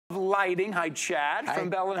Lighting. Hi, Chad from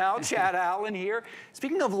Bell & Howell. Chad Allen here.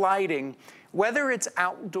 Speaking of lighting, whether it's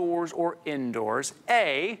outdoors or indoors,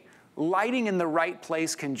 A, lighting in the right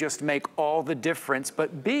place can just make all the difference,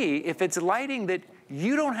 but B, if it's lighting that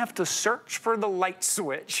you don't have to search for the light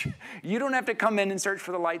switch, you don't have to come in and search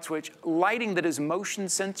for the light switch, lighting that is motion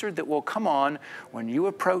censored that will come on when you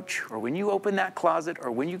approach or when you open that closet or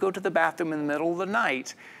when you go to the bathroom in the middle of the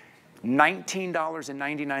night,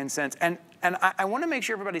 $19.99. And I want to make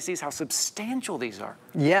sure everybody sees how substantial these are.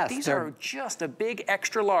 Yes. These are just a big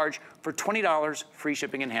extra large for $20, free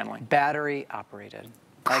shipping and handling. Battery operated.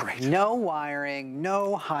 Like no wiring,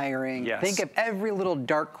 no hiring. Yes. Think of every little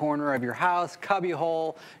dark corner of your house,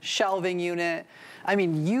 cubbyhole, shelving unit. I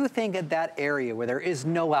mean, you think of that area where there is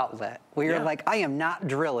no outlet, where you're like, I am not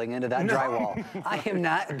drilling into that drywall. I am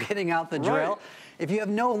not getting out the drill. If you have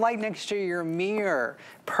no light next to your mirror,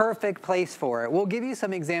 perfect place for it. We'll give you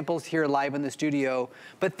some examples here live in the studio,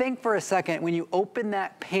 but think for a second, when you open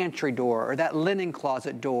that pantry door or that linen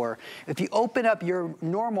closet door, if you open up your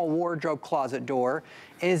normal wardrobe closet door,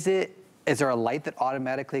 is there a light that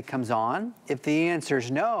automatically comes on? If the answer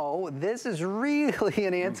is no, this is really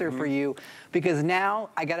an answer for you, because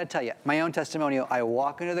now, I gotta tell you, my own testimonial, I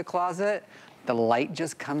walk into the closet, the light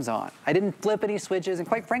just comes on. I didn't flip any switches, and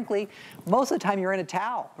quite frankly, most of the time you're in a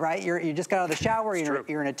towel, right? You just got out of the shower,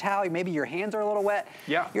 you're in a towel, maybe your hands are a little wet.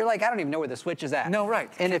 Yeah. You're like, I don't even know where the switch is at. No,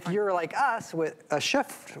 right. And if you're like us, with a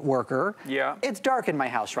shift worker, it's dark in my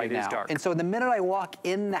house right now. It is dark. And so the minute I walk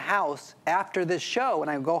in the house after this show,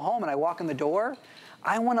 and I go home and I walk in the door,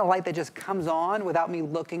 I want a light that just comes on without me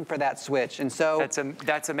looking for that switch. And so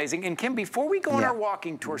that's amazing. And Kim, before we go on our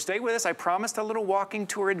walking tour, stay with us. I promised a little walking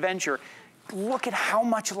tour adventure. Look at how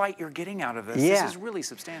much light you're getting out of this. This is really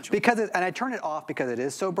substantial. And I turn it off because it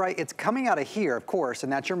is so bright. It's coming out of here, of course,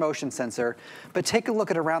 and that's your motion sensor. But take a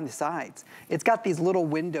look at around the sides. It's got these little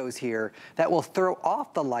windows here that will throw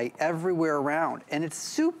off the light everywhere around. And it's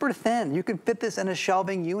super thin. You can fit this in a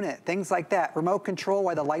shelving unit, things like that. Remote control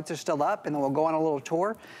while the lights are still up, and then we'll go on a little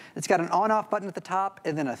tour. It's got an on-off button at the top,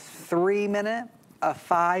 and then a 3-minute, a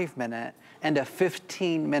 5-minute, and a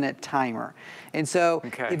 15-minute timer. And so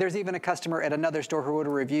there's even a customer at another store who wrote a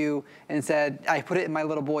review and said, I put it in my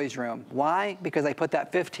little boy's room. Why? Because I put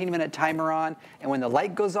that 15-minute timer on, and when the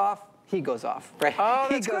light goes off, he goes off, right? Oh,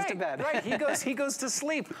 he goes to bed. Right, he goes to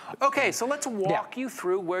sleep. Okay, so let's walk you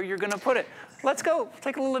through where you're gonna put it. Let's go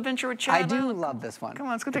take a little adventure with Chad. I do love this one. Come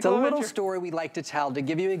on, let's go take it's a little adventure. story we like to tell to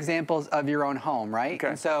give you examples of your own home, right? Okay.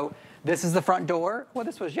 And so this is the front door. Well,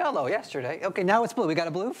 this was yellow yesterday. Okay, now it's blue. We got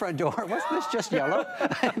a blue front door. Wasn't this just yellow?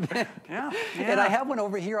 And I have one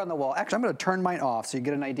over here on the wall. Actually, I'm going to turn mine off so you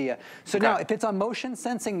get an idea. So now, if it's on motion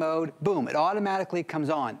sensing mode, boom, it automatically comes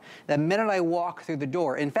on. The minute I walk through the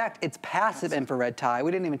door, in fact, it's passive infrared, Ty.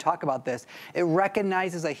 We didn't even talk about this. It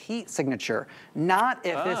recognizes a heat signature. Not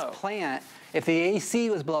if this plant, if the AC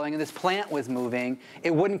was blowing and this plant was moving,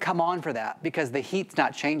 it wouldn't come on for that because the heat's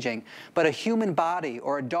not changing. But a human body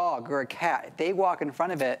or a dog or a cat, if they walk in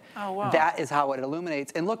front of it, that is how it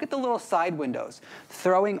illuminates. And look at the little side windows,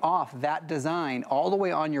 throwing off that design all the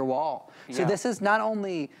way on your wall. So this is not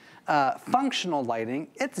only functional lighting,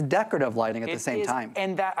 it's decorative lighting at the same time.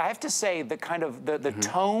 And that, I have to say, the kind of the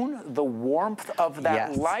tone, the warmth of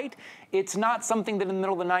that light, it's not something that in the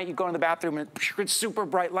middle of the night you go in the bathroom and it's super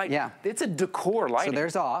bright light. It's a decor lighting. So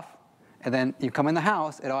there's off. And then you come in the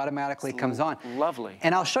house, it automatically comes on. Lovely.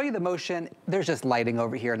 And I'll show you the motion. There's just lighting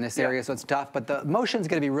over here in this area, so it's tough. But the motion's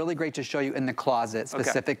gonna be really great to show you in the closet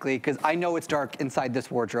specifically, because I know it's dark inside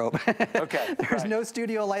this wardrobe. There's no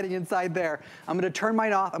studio lighting inside there. I'm gonna turn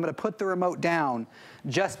mine off. I'm gonna put the remote down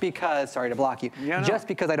just because, sorry to block you, just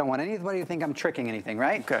because I don't want anybody to think I'm tricking anything,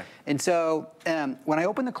 right? And so when I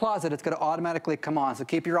open the closet, it's gonna automatically come on. So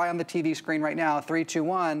keep your eye on the TV screen right now. 3, 2,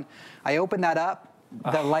 1. I open that up.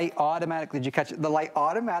 The light automatically, did you catch it? The light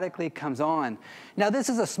automatically comes on. Now this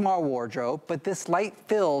is a small wardrobe, but this light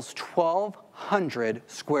fills 1,200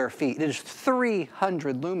 square feet. It is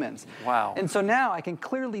 300 lumens. Wow. And so now I can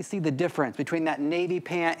clearly see the difference between that navy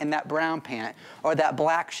pant and that brown pant, or that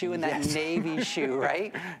black shoe and that navy shoe,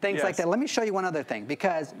 right? Things like that. Let me show you one other thing,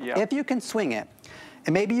 because if you can swing it,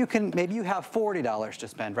 and maybe you have $40 to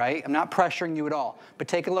spend, right? I'm not pressuring you at all, but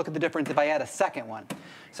take a look at the difference if I add a second one.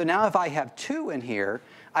 So now if I have 2 in here,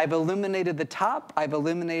 I've illuminated the top, I've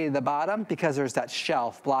illuminated the bottom because there's that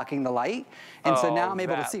shelf blocking the light. And so now I'm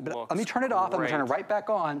able to see, but let me turn it off, I'm gonna turn it right back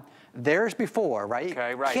on. There's before, right?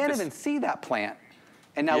 Can't even see that plant.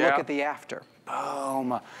 And now look at the after.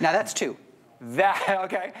 Boom. Now that's 2.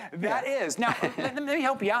 That is. Now, let me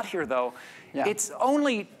help you out here though. It's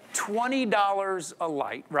only $20 a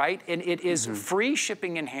light, right? And it is free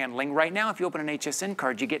shipping and handling. Right now, if you open an HSN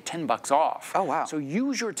card, you get 10 bucks off. Oh, wow. So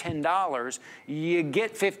use your $10. You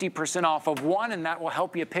get 50% off of one, and that will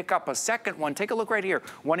help you pick up a second one. Take a look right here.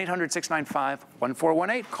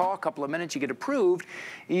 1-800-695-1418. Call a couple of minutes. You get approved.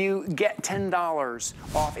 You get $10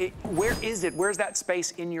 off. Where is it? Where's that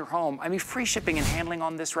space in your home? I mean, free shipping and handling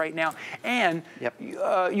on this right now. And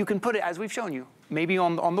you can put it, as we've shown you, maybe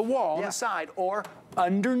on the wall, on the side, or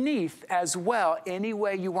underneath as well, any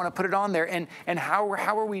way you want to put it on there. And how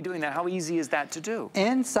are we doing that? How easy is that to do?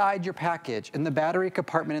 Inside your package, in the battery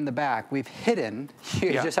compartment in the back, we've hidden,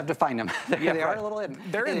 you just have to find them. They are a little hidden.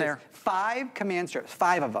 They're in there. 5 command strips,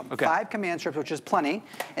 5 of them. 5 command strips, which is plenty.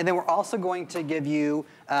 And then we're also going to give you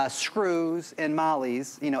screws and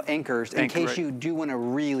mollies, anchors, in case you do want to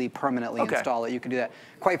really permanently install it. You can do that.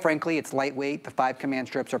 Quite frankly, it's lightweight. The 5 command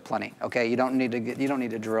strips are plenty. Okay, you don't need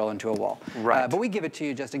to drill into a wall. Right. But we give it to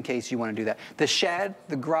you just in case you want to do that. The shed,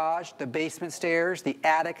 the garage, the basement stairs, the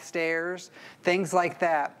attic stairs, things like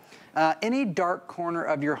that. Any dark corner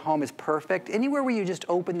of your home is perfect. Anywhere where you just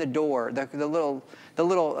open the door, the little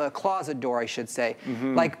closet door, I should say.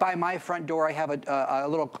 Like by my front door, I have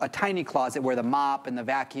a tiny closet where the mop and the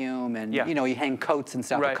vacuum and you hang coats and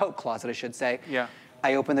stuff. A coat closet, I should say.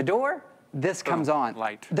 I open the door. This comes on.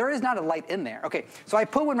 Light. There is not a light in there. Okay, so I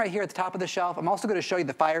put one right here at the top of the shelf. I'm also going to show you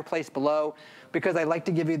the fireplace below because I like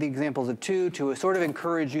to give you the examples of 2 to sort of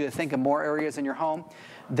encourage you to think of more areas in your home.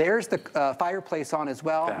 There's the fireplace on as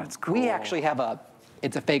well. That's cool. We actually have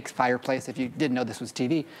it's a fake fireplace if you didn't know this was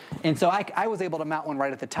TV. And so I was able to mount one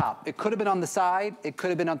right at the top. It could have been on the side. It could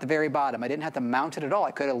have been at the very bottom. I didn't have to mount it at all.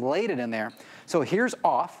 I could have laid it in there. So here's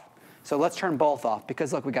off. So let's turn both off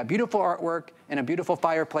because look, we got beautiful artwork and a beautiful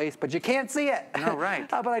fireplace, but you can't see it. No, right.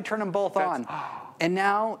 How about I turn them both on? And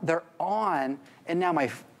now they're on, and now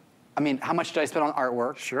how much did I spend on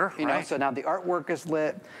artwork? Sure, You know, so now the artwork is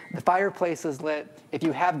lit, the fireplace is lit. If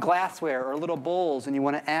you have glassware or little bowls and you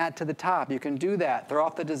want to add to the top, you can do that. They're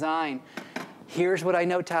off the design. Here's what I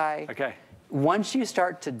know, Ty. Okay. Once you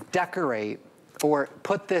start to decorate or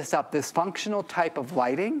put this up, this functional type of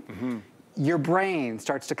lighting, your brain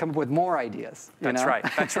starts to come up with more ideas. That's right.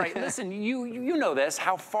 That's right. Listen, you know this,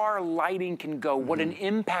 how far lighting can go, what an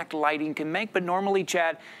impact lighting can make. But normally,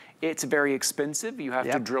 Chad, it's very expensive. You have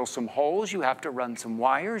to drill some holes. You have to run some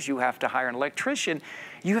wires. You have to hire an electrician.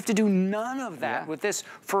 You have to do none of that with this.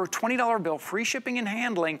 For a $20 bill, free shipping and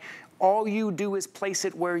handling, all you do is place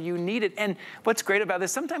it where you need it. And what's great about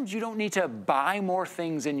this, sometimes you don't need to buy more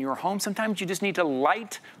things in your home. Sometimes you just need to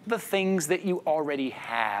light the things that you already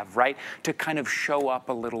have, right? To kind of show up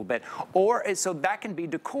a little bit. Or, so that can be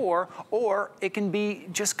decor, or it can be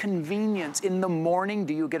just convenience. In the morning,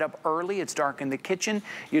 do you get up early? It's dark in the kitchen.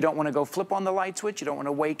 You don't want to go flip on the light switch. You don't want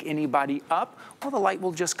to wake anybody up. Well, the light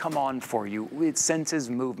will just come on for you. It senses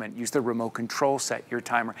movement. Use the remote control, set your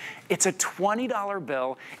timer. It's a $20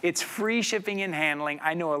 bill. It's free shipping and handling.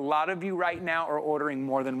 I know a lot of you right now are ordering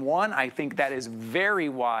more than one. I think that is very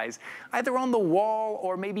wise. Either on the wall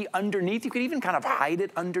or maybe underneath. You could even kind of hide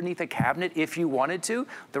it underneath a cabinet if you wanted to.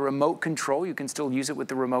 The remote control, you can still use it with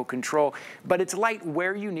the remote control. But it's light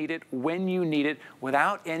where you need it, when you need it,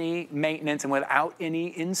 without any maintenance and without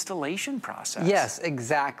any installation process. Yes,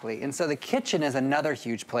 exactly. And so the kitchen is another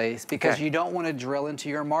huge place because you don't want to drill into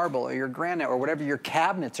your marble or your granite or whatever your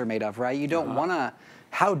cabinets are made of, right? You don't want to.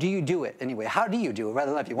 How do you do it anyway? How do you do it,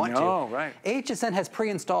 rather than if you want to? No, right. HSN has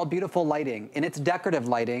pre-installed beautiful lighting, and it's decorative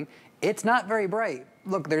lighting. It's not very bright.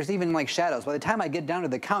 Look, there's even like shadows. By the time I get down to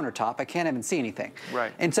the countertop, I can't even see anything.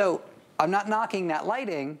 Right. And so I'm not knocking that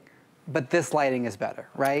lighting, but this lighting is better,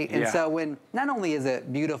 right? And so when, not only is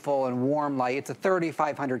it beautiful and warm light, it's a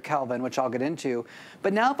 3,500 Kelvin, which I'll get into,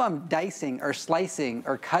 but now if I'm dicing or slicing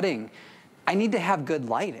or cutting, I need to have good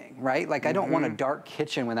lighting, right? Like I don't want a dark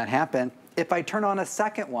kitchen when that happens. If I turn on a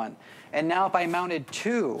second one, and now if I mounted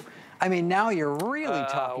 2, I mean, now you're really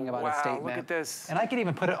talking about a statement. Look at this. And I could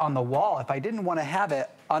even put it on the wall. If I didn't want to have it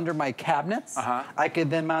under my cabinets, I could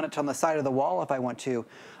then mount it on the side of the wall if I want to.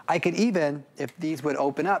 I could even, if these would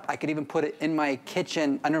open up, I could even put it in my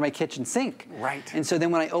kitchen, under my kitchen sink. Right. And so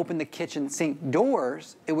then when I open the kitchen sink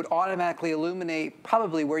doors, it would automatically illuminate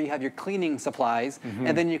probably where you have your cleaning supplies,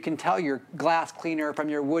 and then you can tell your glass cleaner from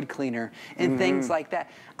your wood cleaner, and things like that.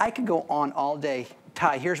 I could go on all day.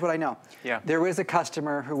 Ty, here's what I know. There was a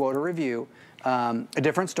customer who wrote a review, a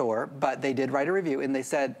different store, but they did write a review, and they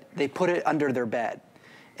said they put it under their bed.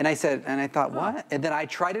 And I said, and I thought, what? And then I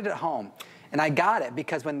tried it at home. And I got it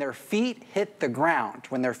because when their feet hit the ground,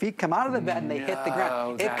 when their feet come out of the bed and they hit the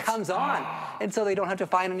ground, it comes on. And so they don't have to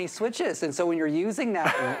find any switches. And so when you're using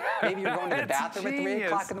that, maybe you're going to the bathroom at 3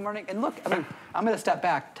 o'clock in the morning. And look, I mean, I'm going to step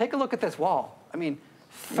back. Take a look at this wall. I mean,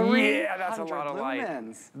 300 that's a lot of light.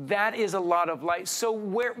 lumens. That is a lot of light. So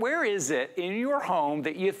where is it in your home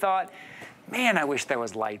that you thought, man, I wish there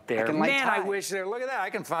was light there. Man, I wish there, look at that, I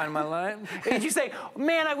can find my light. Did you say,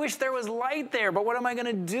 man, I wish there was light there, but what am I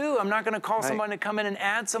gonna do? I'm not gonna call someone to come in and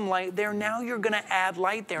add some light there. Now you're gonna add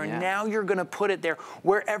light there, and now you're gonna put it there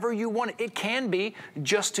wherever you want it. It can be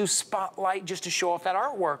just to spotlight, just to show off that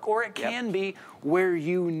artwork, or it can be where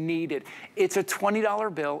you need it. It's a $20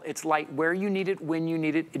 bill. It's light where you need it, when you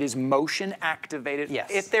need it. It is motion activated. Yes.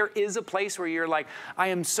 If there is a place where you're like, I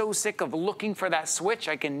am so sick of looking for that switch,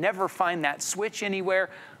 I can never find that switch anywhere.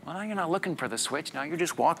 Well, now you're not looking for the switch. Now you're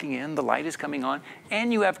just walking in, the light is coming on,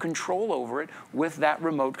 and you have control over it with that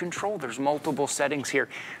remote control. There's multiple settings here.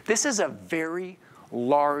 This is a very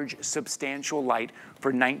large, substantial light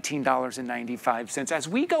for $19.95. As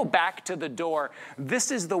we go back to the door,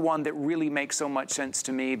 this is the one that really makes so much sense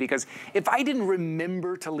to me, because if I didn't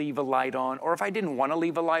remember to leave a light on, or if I didn't want to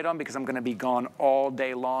leave a light on because I'm going to be gone all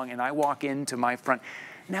day long, and I walk into my front,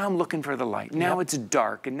 now I'm looking for the light. Now it's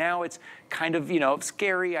dark, and now it's kind of, you know,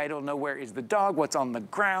 scary. I don't know, where is the dog? What's on the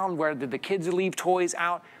ground? Where did the kids leave toys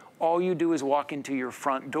out? All you do is walk into your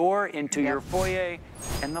front door, into your foyer,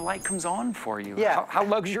 and the light comes on for you. How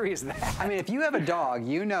luxury is that? I mean, if you have a dog,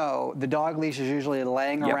 you know the dog leash is usually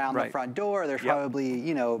laying around the front door. There's probably,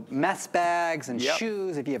 you know, mess bags and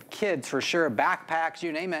shoes. If you have kids, for sure, backpacks,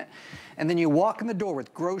 you name it. And then you walk in the door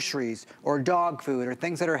with groceries or dog food or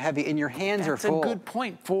things that are heavy, and your hands are full. That's a good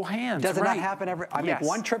point, full hands. Does it not happen every? I make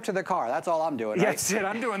one trip to the car. That's all I'm doing. That's it.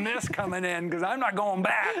 I'm doing this coming in because I'm not going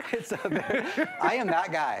back. I am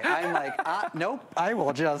that guy. I'm like, nope. I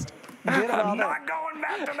will just get it I'm not going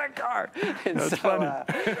back to the car. That's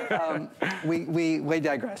funny. We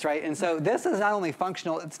digress, right? And so this is not only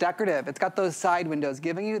functional, it's decorative. It's got those side windows,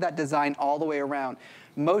 giving you that design all the way around.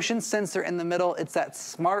 Motion sensor in the middle. It's that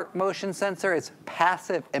smart motion sensor. It's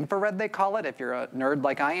passive infrared, they call it, if you're a nerd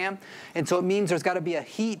like I am. And so it means there's got to be a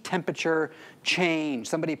heat temperature change,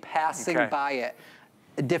 somebody passing by it.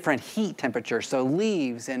 A different heat temperature, so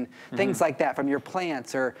leaves and things like that from your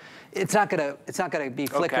plants, or it's not gonna be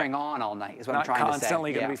flickering on all night, is what I'm trying to say. Not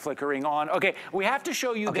constantly gonna be flickering on. Okay, we have to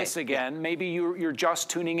show you this again. Maybe you're just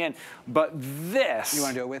tuning in, but this. You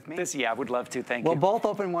want to do it with me? This, I would love to. Thank you. We'll both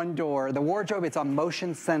open one door. The wardrobe, it's on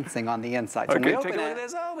motion sensing on the inside. So okay, when we take open a look at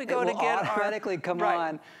this. Oh, we go it to will get automatically come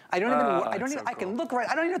on. I don't even. I can look right.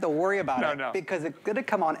 I don't even have to worry about it because it's gonna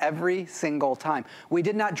come on every single time. We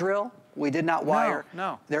did not drill. We did not wire.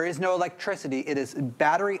 No. There is no electricity. It is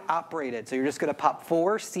battery operated. So you're just going to pop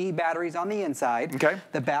 4 C batteries on the inside. Okay.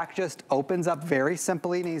 The back just opens up very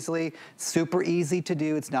simply and easily. Super easy to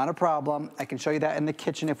do. It's not a problem. I can show you that in the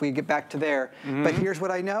kitchen if we get back to there. But here's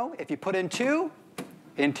what I know. If you put in 2,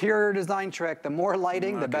 interior design trick, the more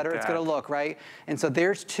lighting, the better it's going to look, right? And so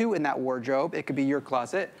there's 2 in that wardrobe. It could be your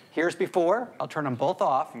closet. Here's before. I'll turn them both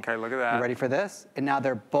off. Okay, look at that. You ready for this? And now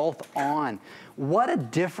they're both on. What a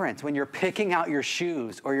difference when you're picking out your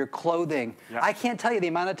shoes or your clothing. I can't tell you the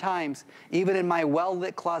amount of times, even in my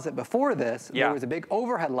well-lit closet before this, there was a big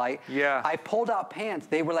overhead light. I pulled out pants.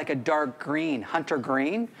 They were like a dark green, hunter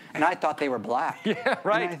green, and I thought they were black. And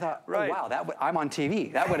I thought, oh, wow, I'm on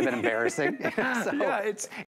TV. That would have been embarrassing. So,